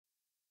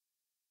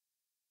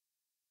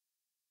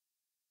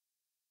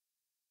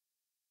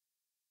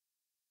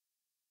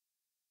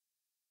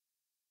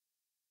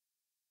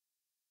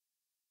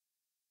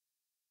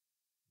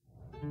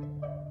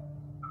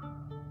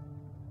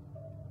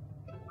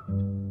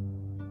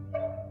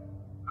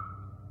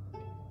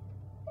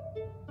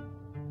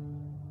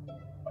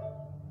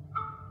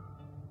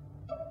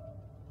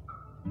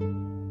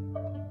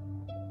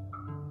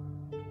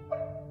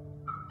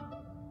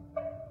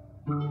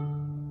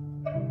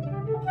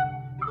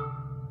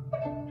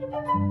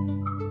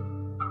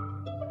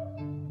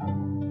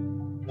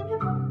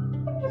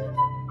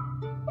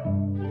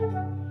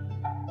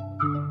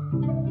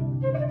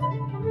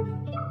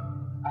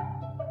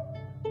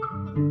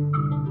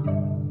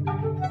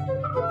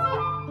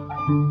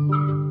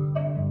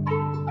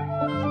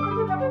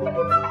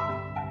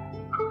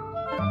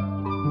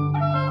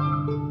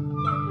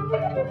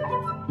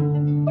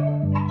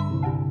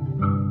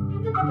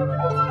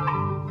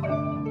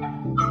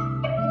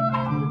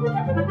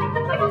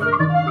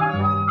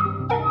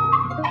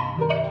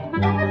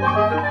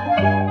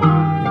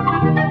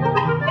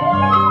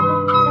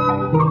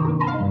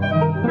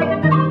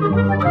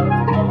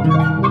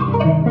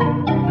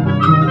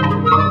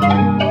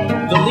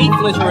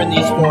Litter in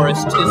these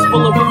forests is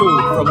full of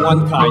food from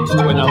one kind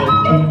to another.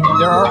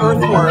 There are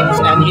earthworms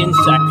and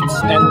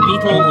insects and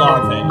beetle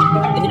larvae.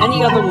 In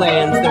any other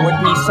land, there would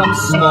be some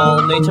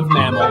small native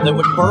mammal that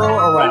would burrow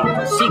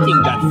around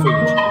seeking that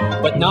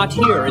food, but not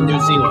here in New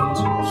Zealand.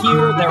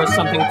 Here, there is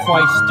something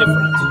quite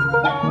different.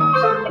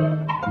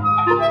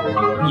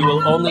 You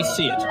will only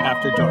see it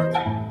after dark.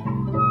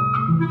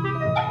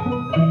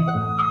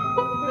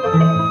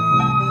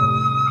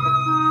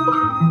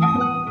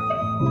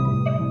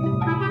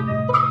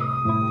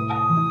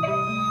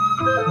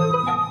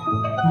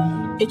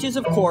 It is,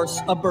 of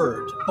course, a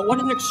bird, but what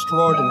an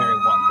extraordinary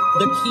one,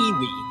 the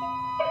kiwi.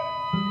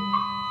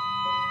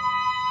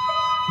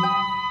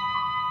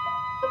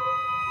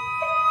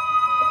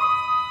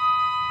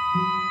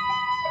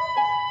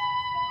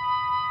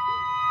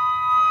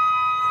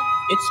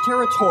 It's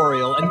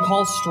territorial and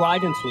calls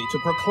stridently to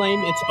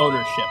proclaim its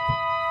ownership.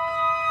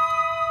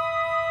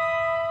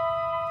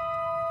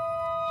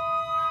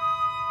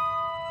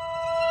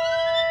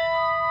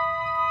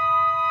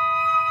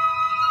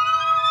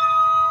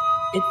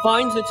 It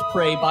finds its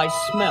prey by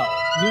smell.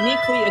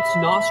 Uniquely, its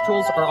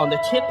nostrils are on the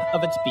tip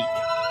of its beak.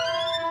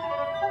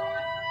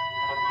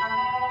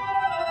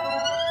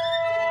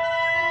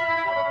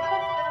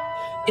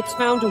 It's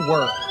found a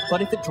worm,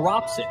 but if it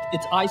drops it,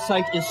 its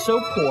eyesight is so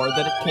poor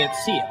that it can't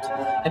see it,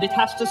 and it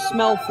has to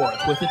smell for it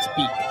with its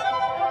beak.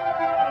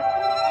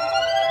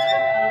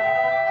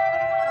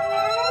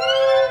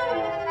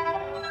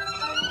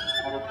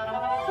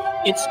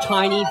 Its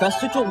tiny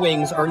vestigial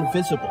wings are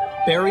invisible,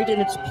 buried in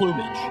its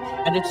plumage,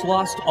 and it's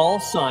lost all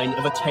sign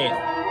of a tail.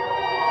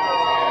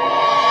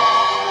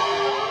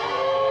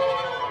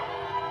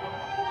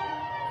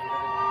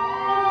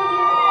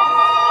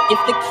 If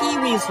the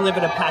kiwis live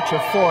in a patch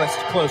of forest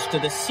close to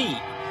the sea,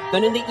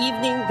 then in the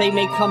evening they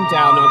may come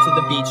down onto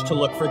the beach to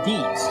look for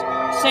these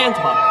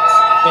sandhoppers.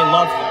 They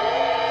love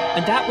them,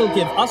 and that will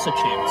give us a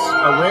chance,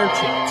 a rare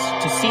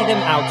chance, to see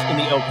them out in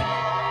the open.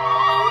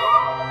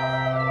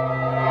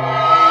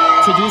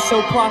 To do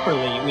so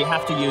properly, we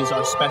have to use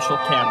our special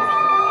camera.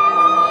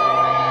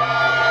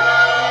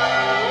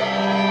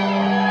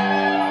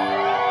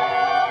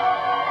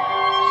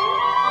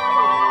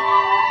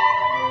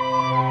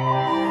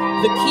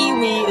 The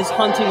kiwi is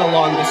hunting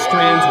along the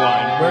strand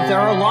line, where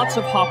there are lots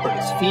of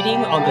hoppers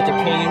feeding on the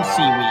decaying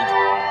seaweed.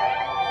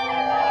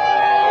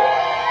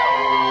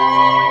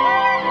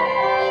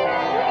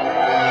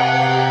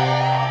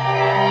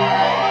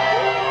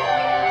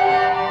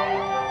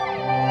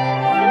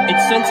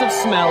 Its sense of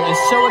smell is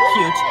so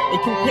acute,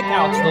 it can pick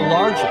out the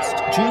largest,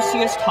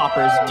 juiciest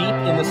hoppers deep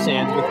in the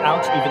sand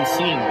without even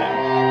seeing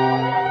them.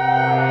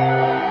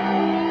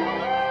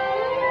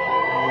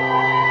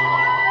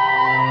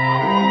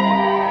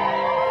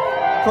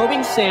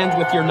 Probing sand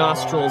with your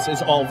nostrils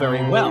is all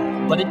very well,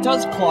 but it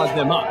does clog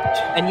them up,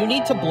 and you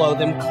need to blow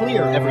them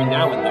clear every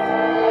now and then.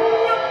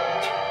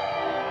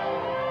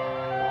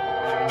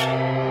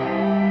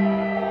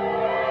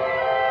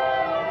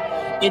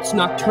 It's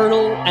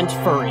nocturnal and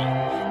furry.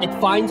 It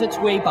finds its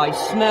way by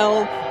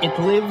smell, it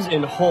lives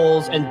in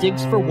holes and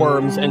digs for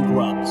worms and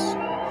grubs.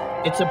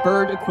 It's a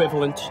bird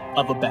equivalent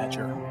of a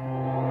badger.